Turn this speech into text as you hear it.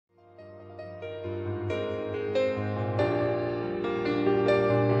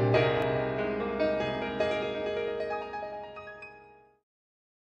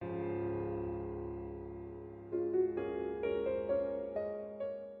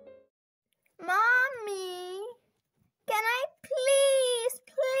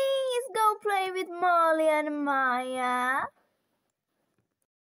Molly and Maya?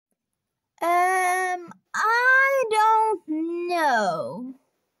 I don't know.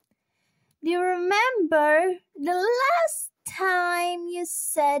 Do you remember the last time you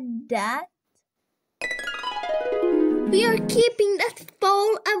said that? We are keeping that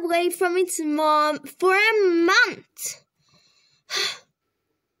ball away from its mom for a month.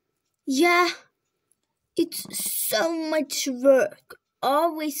 Yeah, it's so much work,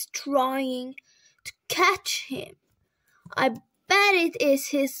 always trying to catch him. I bet it is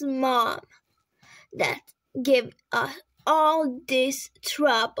his mom that gave us all this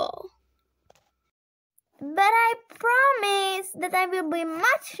trouble. But I promise that I will be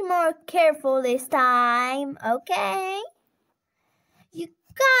much more careful this time, okay? You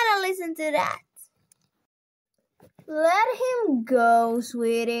gotta listen to that. Let him go,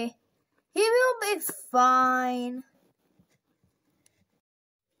 sweetie. He will be fine.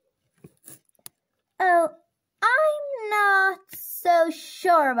 Oh, I'm not so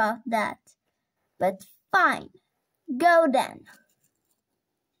sure about that. But fine. Go then.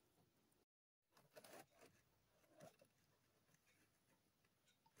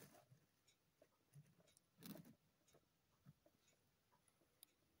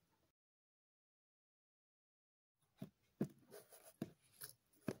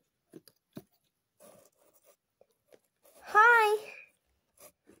 Hi.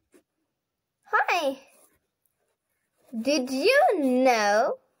 Hi. Did you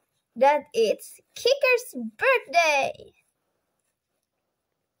know that it's Kicker's birthday?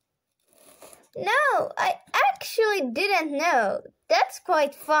 No, I actually didn't know. That's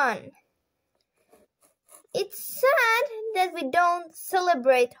quite fun. It's sad that we don't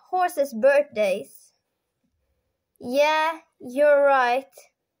celebrate horses' birthdays. Yeah, you're right.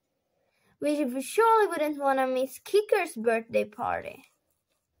 We surely wouldn't want to miss Kicker's birthday party.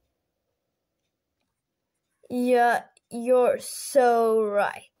 Yeah, you're so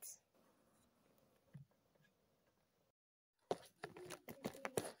right.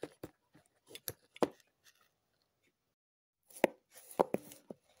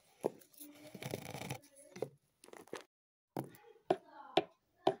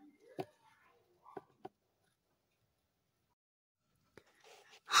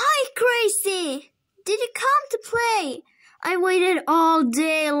 Hi, Crazy! Did you come to play? I waited all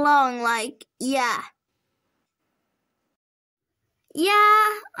day long, yeah. Yeah,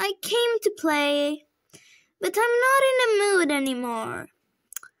 I came to play, but I'm not in the mood anymore.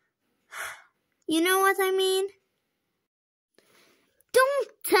 You know what I mean? Don't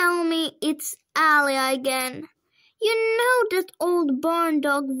tell me it's Ali again. You know that old barn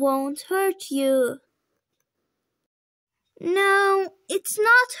dog won't hurt you. No, it's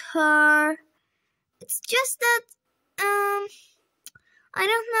not her. It's just that, I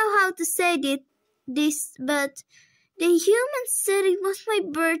don't know how to say this, but the human said it was my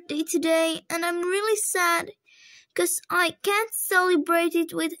birthday today, and I'm really sad, 'cause I can't celebrate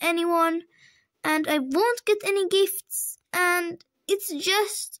it with anyone, and I won't get any gifts, and it's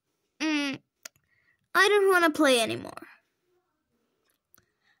just, I don't want to play anymore.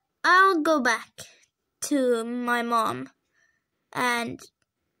 I'll go back to my mom and,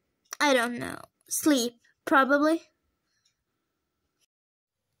 I don't know, sleep, probably.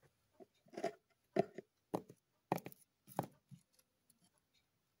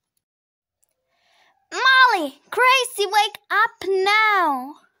 Molly, Crazy, wake up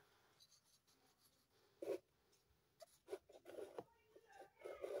now!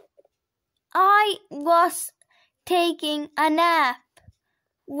 I was taking a nap.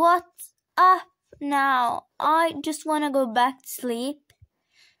 What's up now? I just want to go back to sleep.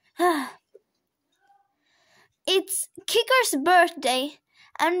 It's Kicker's birthday,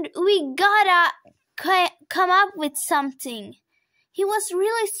 and we gotta come up with something. He was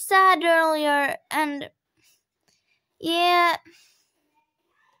really sad earlier, and yeah.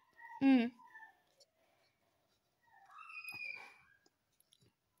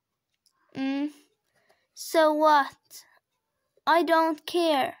 So what? I don't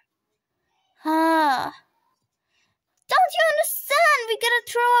care. Don't you understand? We gotta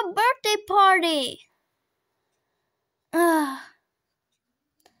throw a birthday party.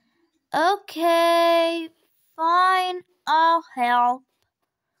 Okay, fine, I'll help.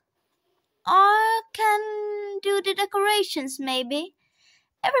 I can do the decorations, maybe.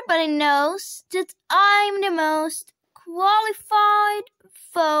 Everybody knows that I'm the most qualified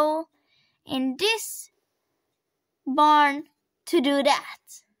foal in this barn to do that.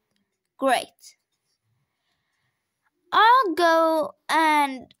 Great. I'll go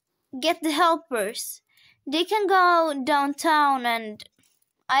and get the helpers. They can go downtown and,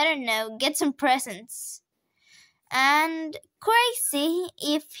 I don't know, get some presents. And Crazy,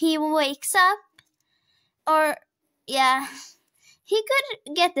 if he wakes up, or yeah, he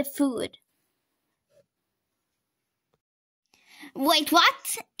could get the food. Wait,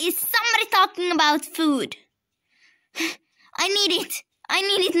 what? Is somebody talking about food? I need it. I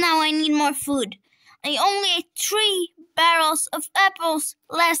need it now. I need more food. I only ate 3 barrels of apples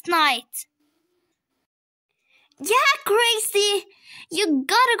last night. Yeah, Crazy. You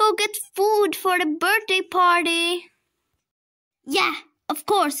gotta go get food for the birthday party. Yeah, of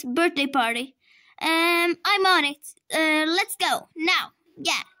course, birthday party. I'm on it. Let's go now.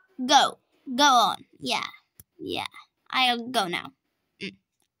 Yeah, go on. Yeah. I'll go now.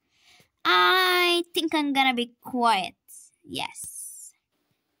 I think I'm gonna be quiet. Yes.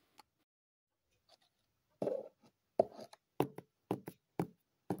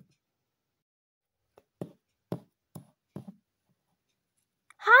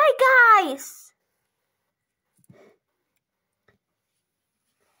 Hi, guys.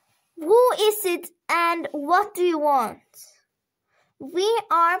 Who is it and what do you want? We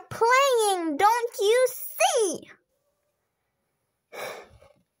are playing, don't you see?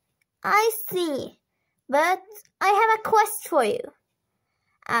 I see, but I have a quest for you.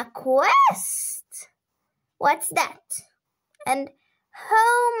 A quest? What's that? And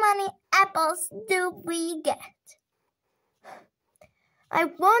how many apples do we get? I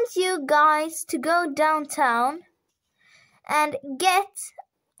want you guys to go downtown and get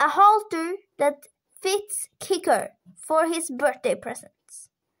a halter that fits Kicker for his birthday presents.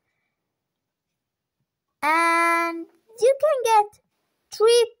 And you can get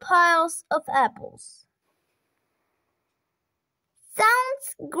 3 piles of apples.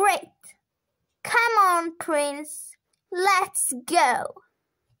 Sounds great. Come on, Prince. Let's go.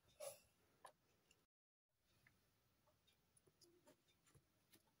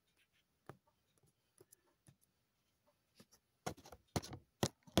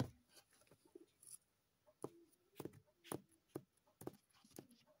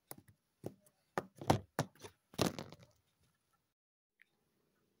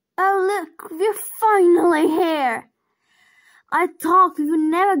 Oh, look, we're finally here. I thought we would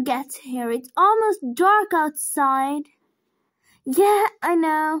never get here. It's almost dark outside. Yeah, I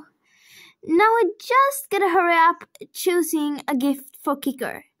know. Now I just gotta hurry up choosing a gift for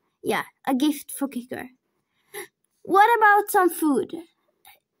Kicker. Yeah, a gift for Kicker. What about some food?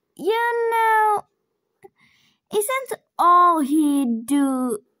 You know, isn't all he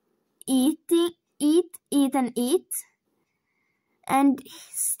do eat and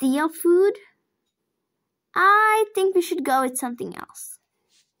steal food? I think we should go with something else.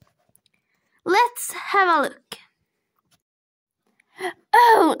 Let's have a look.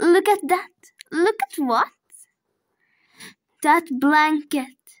 Oh, look at that. Look at what? That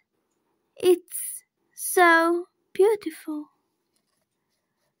blanket. It's so beautiful.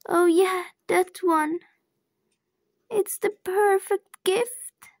 Oh yeah, that one. It's the perfect gift.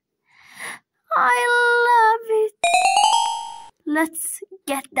 I love it. Let's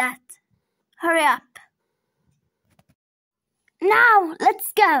get that. Hurry up. Now,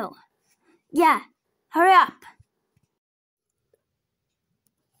 let's go. Yeah, hurry up.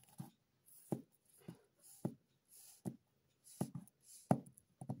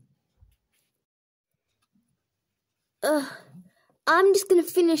 I'm just gonna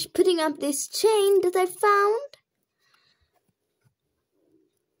finish putting up this chain that I found.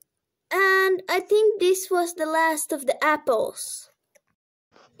 And I think this was the last of the apples.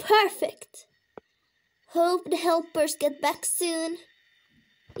 Perfect. Hope the helpers get back soon.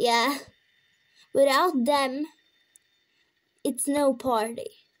 Yeah, without them, it's no party.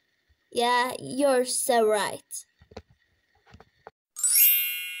 Yeah, you're so right.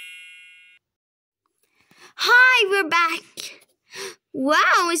 Hi, we're back.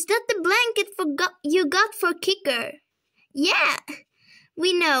 Wow, is that the blanket you got for Kicker? Yeah,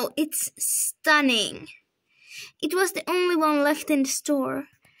 we know, it's stunning. It was the only one left in the store.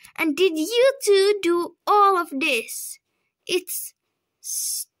 And did you two do all of this? It's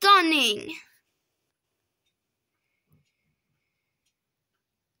stunning.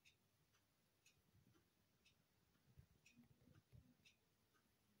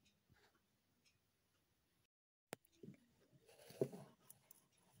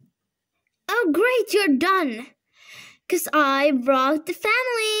 Oh, great, you're done. 'Cause I brought the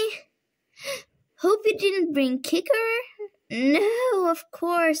family. Hope you didn't bring Kicker. No, of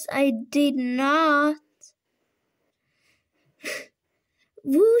course I did not.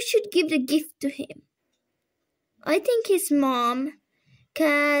 Who should give the gift to him? I think his mom,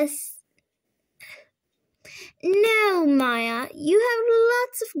 'cause No, Maya, you have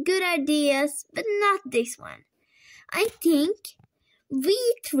lots of good ideas, but not this one. I think we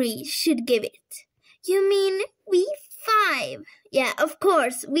three should give it. You mean we five? Yeah, of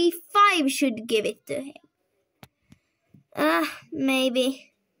course, we five should give it to him.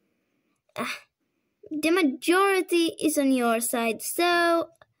 Maybe. The majority is on your side, so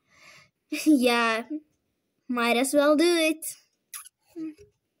yeah, might as well do it.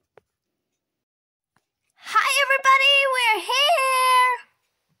 Hi everybody, we're here!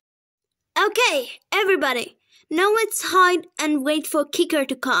 Okay, everybody, now let's hide and wait for Kicker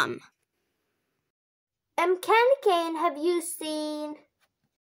to come. Candy Cane, have you seen?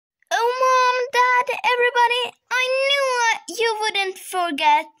 Oh, Mom, Dad, everybody, I knew you wouldn't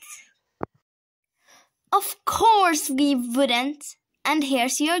forget. Of course we wouldn't. And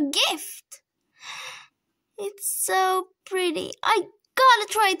here's your gift. It's so pretty. I gotta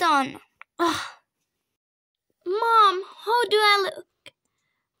try it on. Mom, how do I look?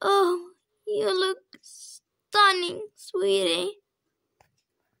 Oh, you look stunning, sweetie.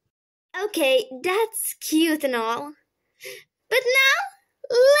 Okay, that's cute and all. But now,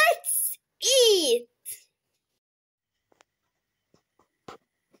 let's eat!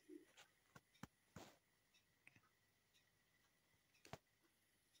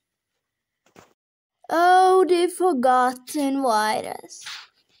 Oh, the forgotten virus.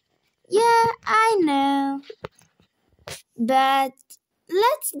 Yeah, I know. But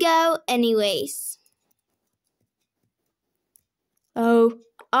let's go anyways. Oh,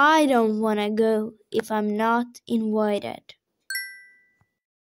 I don't wanna go if I'm not invited.